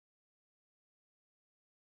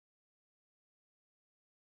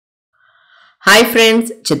Hi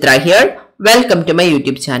friends, Chitra here. Welcome to my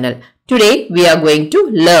YouTube channel. Today we are going to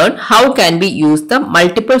learn how can we use the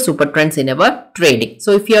multiple super trends in our trading.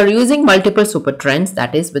 So if you are using multiple super trends,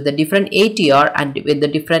 that is with the different ATR and with the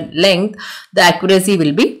different length, the accuracy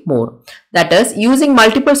will be more. That is, using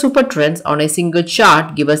multiple super trends on a single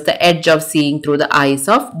chart give us the edge of seeing through the eyes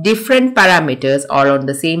of different parameters all on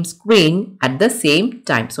the same screen at the same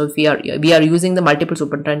time. So if we are using the multiple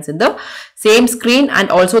super trends in the same screen, and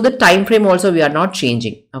also the time frame also we are not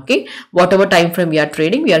changing. Okay, whatever time frame we are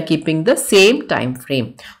trading, we are keeping the same time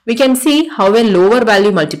frame. We can see how a lower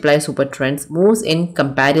value multiplier super trends moves in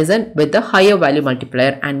comparison with the higher value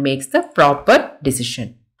multiplier and makes the proper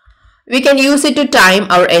decision. We can use it to time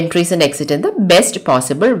our entries and exit in the best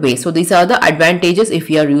possible way. So these are the advantages if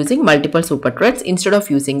you are using multiple super trends instead of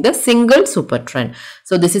using the single super trend.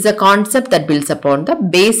 So this is a concept that builds upon the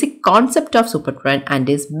basic concept of super trend and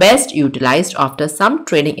is best utilized after some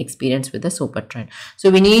trading experience with the super trend. So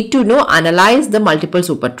we need to analyze the multiple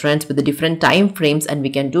super trends with the different time frames, and we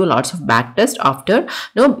can do lots of backtest after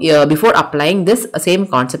before applying this same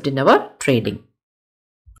concept in our trading.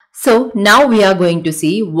 So now we are going to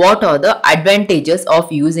see what are the advantages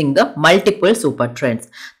of using the multiple super trends.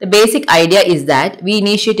 The basic idea is that we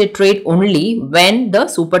initiate a trade only when the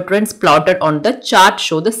super trends plotted on the chart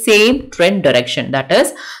show the same trend direction. That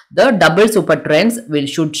is, the double super trends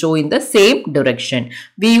should show in the same direction.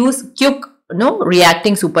 We use quick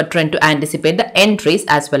reacting super trend to anticipate the entries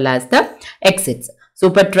as well as the exits.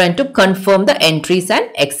 Super trend to confirm the entries and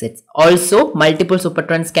exits. Also, multiple super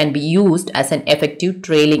trends can be used as an effective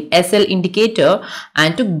trailing SL indicator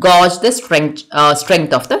and to gauge the strength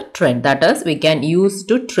of the trend. That is, we can use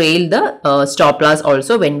to trail the stop loss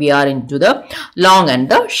also when we are into the long and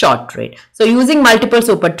the short trade. So, using multiple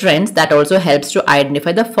super trends, that also helps to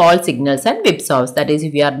identify the fall signals and whipsaws. That is,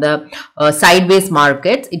 if we are the sideways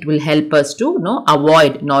markets, it will help us to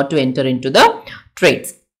avoid not to enter into the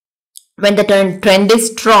trades. When the trend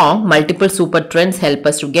is strong, multiple super trends help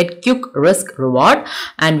us to get quick risk reward,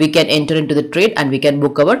 and we can enter into the trade and we can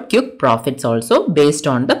book our quick profits also based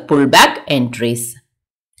on the pullback entries.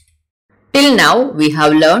 Till now, we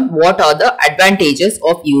have learned what are the advantages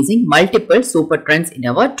of using multiple super trends in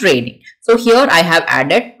our trading. So here I have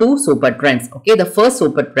added two super trends. Okay, the first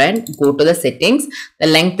super trend, go to the settings. The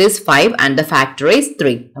length is 5 and the factor is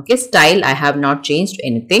 3. Okay, style I have not changed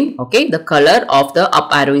anything. Okay, the color of the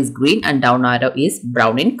up arrow is green and down arrow is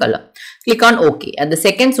brown in color. Click on OK. And the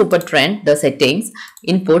second super trend, the settings,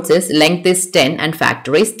 inputs is length is 10 and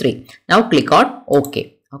factor is 3. Now click on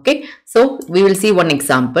OK. Okay, so we will see one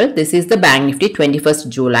example. This is the Bank Nifty 21st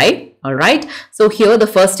July. Alright, so here the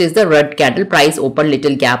first is the red candle, price open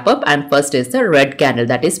little gap up, and first is the red candle,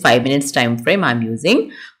 that is 5 minutes time frame I am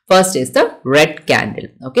using. First is the red candle.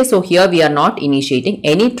 Okay, so here we are not initiating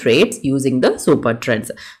any trades using the super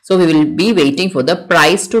trends. So we will be waiting for the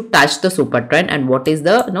price to touch the super trend, and what is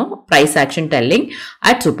the price action telling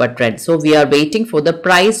at super trend. So we are waiting for the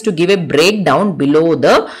price to give a breakdown below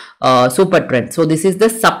the super trend. So this is the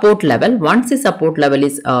support level. Once the support level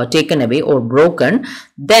is taken away or broken,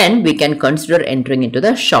 then we can consider entering into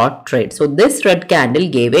the short trade. So this red candle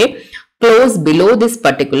gave a close below this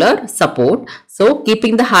particular support. So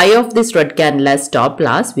keeping the high of this red candle as stop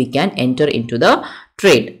loss, we can enter into the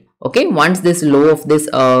trade. Okay, once this low of this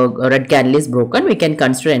red candle is broken, we can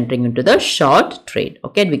consider entering into the short trade.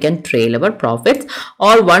 Okay, and we can trail our profits,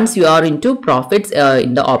 or once you are into profits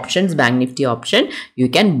in the options, Bank Nifty option, you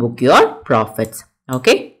can book your profits.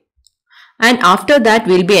 Okay. And after that,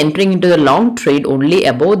 we'll be entering into the long trade only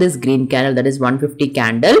above this green candle, that is 150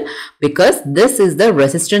 candle, because this is the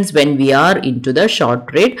resistance when we are into the short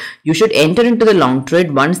trade. You should enter into the long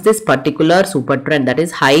trade once this particular super trend, that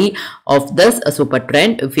is high of this super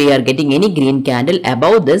trend, if we are getting any green candle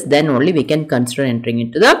above this, then only we can consider entering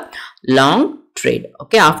into the long trade.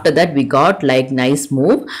 Okay, after that we got like nice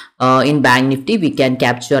move in Bank Nifty. We can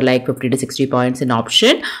capture like 50 to 60 points in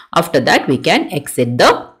option. After that we can exit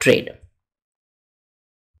the trade.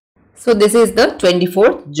 So this is the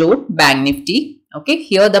 24th June Bank Nifty. Okay,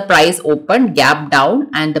 here the price opened gap down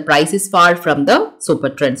and the price is far from the super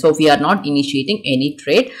trend. So we are not initiating any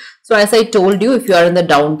trade. So as I told you, if you are in the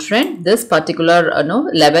downtrend, this particular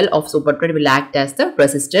level of super trade will act as the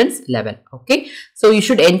resistance level. Okay, so you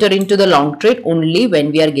should enter into the long trade only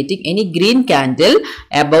when we are getting any green candle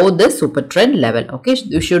above the super trend level. Okay,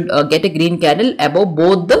 you should get a green candle above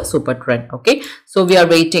both the super trend. Okay, so we are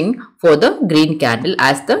waiting for the green candle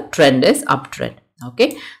as the trend is uptrend.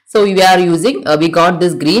 Okay, so we are using we got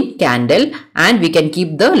this green candle, and we can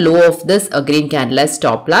keep the low of this green candle as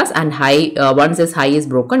stop loss, and high once this high is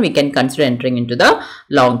broken, we can consider entering into the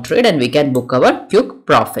long trade and we can book our quick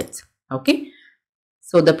profits. Okay,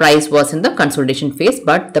 So the price was in the consolidation phase,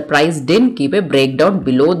 but the price didn't give a breakdown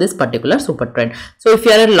below this particular super trend. So if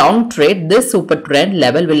you are a long trade, this super trend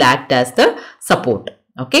level will act as the support.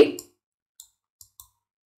 Okay.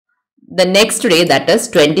 The next day, that is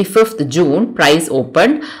 25th June, price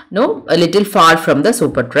opened a little far from the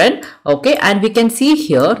super trend. Okay, and we can see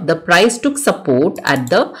here the price took support at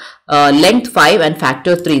the length 5 and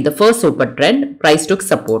factor 3, the first super trend, price took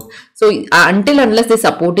support. So unless the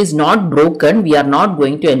support is not broken, we are not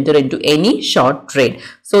going to enter into any short trade.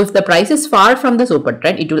 So if the price is far from the super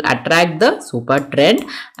trend, it will attract the super trend,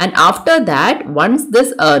 and after that, once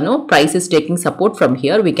this price is taking support from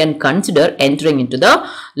here, we can consider entering into the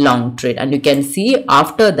long trade. And you can see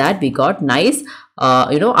after that we got nice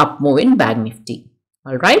up move in Bank Nifty.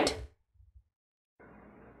 All right.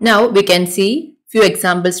 Now we can see few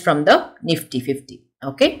examples from the Nifty 50.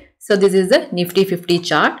 Okay, so this is the Nifty 50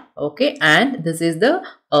 chart. Okay, and this is the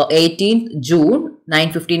 18th June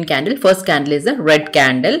 9:15 candle. First candle is a red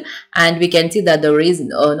candle, and we can see that there is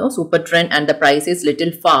no super trend and the price is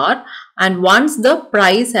little far. And once the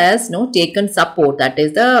price has taken support, that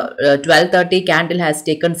is the 12:30 candle has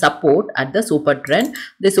taken support at the super trend.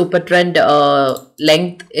 The super trend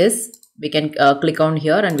length is, we can click on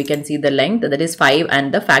here and we can see the length, that is 5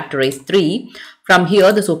 and the factor is 3. From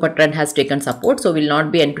here the super trend has taken support, so we will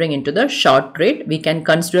not be entering into the short trade. We can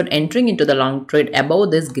consider entering into the long trade above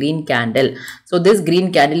this green candle. So this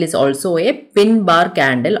green candle is also a pin bar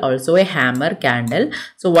candle, also a hammer candle.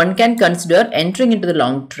 So one can consider entering into the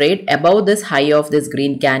long trade above this high of this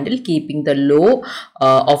green candle, keeping the low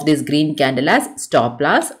of this green candle as stop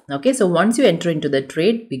loss. Okay, so once you enter into the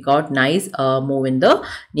trade, we got nice move in the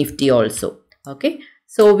Nifty also. Okay,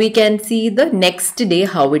 so we can see the next day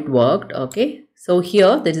how it worked. Okay, so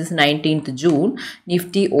here this is 19th June,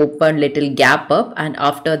 Nifty opened little gap up, and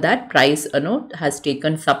after that price has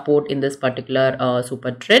taken support in this particular super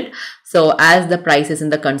trend. So as the price is in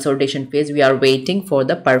the consolidation phase, we are waiting for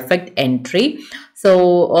the perfect entry.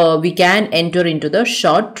 So we can enter into the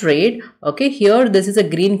short trade. Okay, here this is a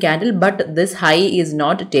green candle, but this high is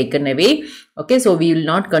not taken away. Okay, so we will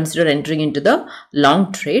not consider entering into the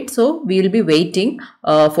long trade. So we will be waiting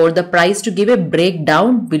for the price to give a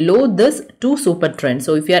breakdown below this two super trends.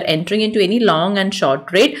 So if you are entering into any long and short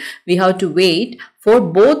trade, we have to wait for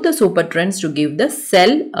both the super trends to give the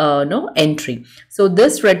sell entry. So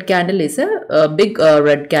this red candle is a big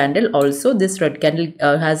red candle. Also this red candle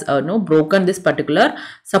has broken this particular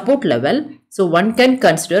support level. So one can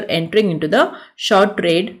consider entering into the short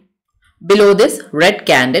trade below this red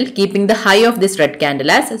candle, keeping the high of this red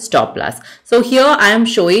candle as stop loss. So here I am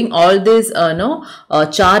showing all this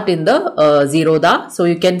chart in the Zerodha. So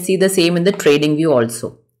you can see the same in the trading view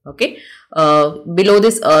also. Okay, below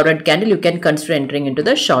this red candle, you can consider entering into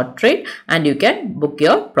the short trade and you can book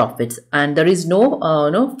your profits, and there is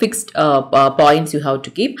no fixed points you have to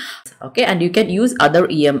keep. Okay, and you can use other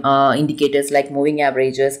indicators like moving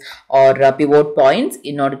averages or pivot points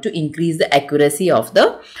in order to increase the accuracy of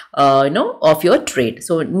the of your trade.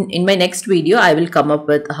 So in my next video, I will come up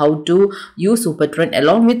with how to use SuperTrend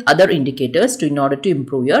along with other indicators in order to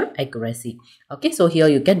improve your accuracy. Okay, so here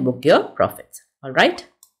you can book your profits. All right.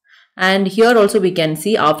 And here also we can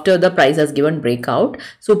see after the price has given breakout,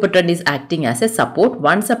 SuperTrend is acting as a support.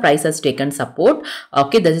 Once the price has taken support,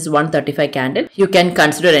 okay, this is 135 candle, you can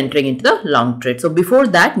consider entering into the long trade. So before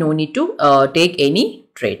that, no need to take any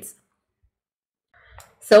trades.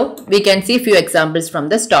 So we can see few examples from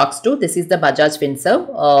the stocks too. This is the Bajaj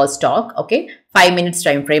Finserv stock. Okay, 5 minutes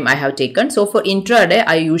time frame I have taken. So for intraday,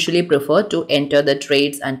 I usually prefer to enter the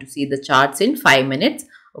trades and to see the charts in 5 minutes.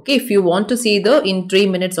 Okay, if you want to see the in 3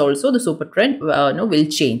 minutes also, the super trend will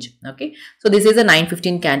change. Okay, so this is a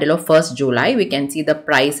 9:15 candle of 1st July. We can see the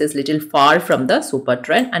price is little far from the super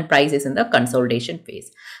trend and price is in the consolidation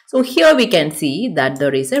phase. So here we can see that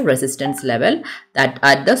there is a resistance level that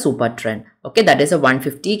at the super trend. Okay, that is a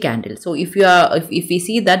 150 candle. So if you are if we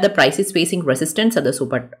see that the price is facing resistance at the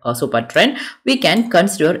super trend, we can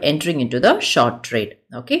consider entering into the short trade.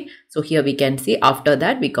 Okay, so here we can see after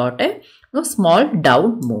that we got a small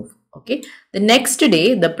down move. Okay, the next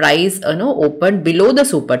day the price opened below the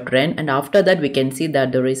super trend, and after that we can see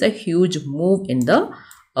that there is a huge move in the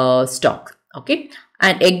stock. Okay,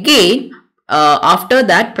 and again after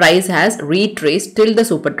that price has retraced till the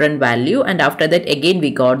super trend value, and after that again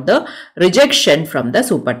we got the rejection from the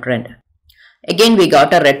super trend. Again we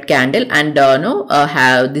got a red candle, and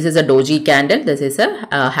this is a doji candle, this is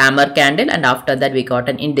a hammer candle, and after that we got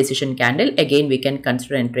an indecision candle. Again we can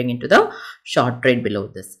consider entering into the short trade below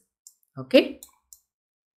this. Okay,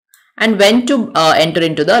 and when to enter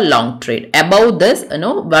into the long trade. Above this,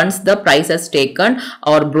 once the price has taken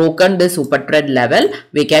or broken the super trend level,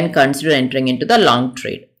 we can consider entering into the long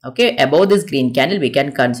trade. Okay, above this green candle, we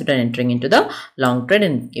can consider entering into the long trade,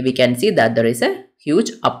 and we can see that there is a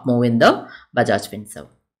huge up move in the Bajaj Finserv.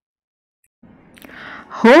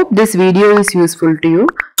 Hope this video is useful to you.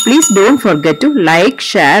 Please don't forget to like,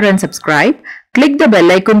 share and subscribe. Click the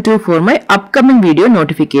bell icon too for my upcoming video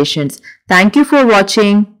notifications. Thank you for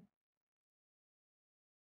watching.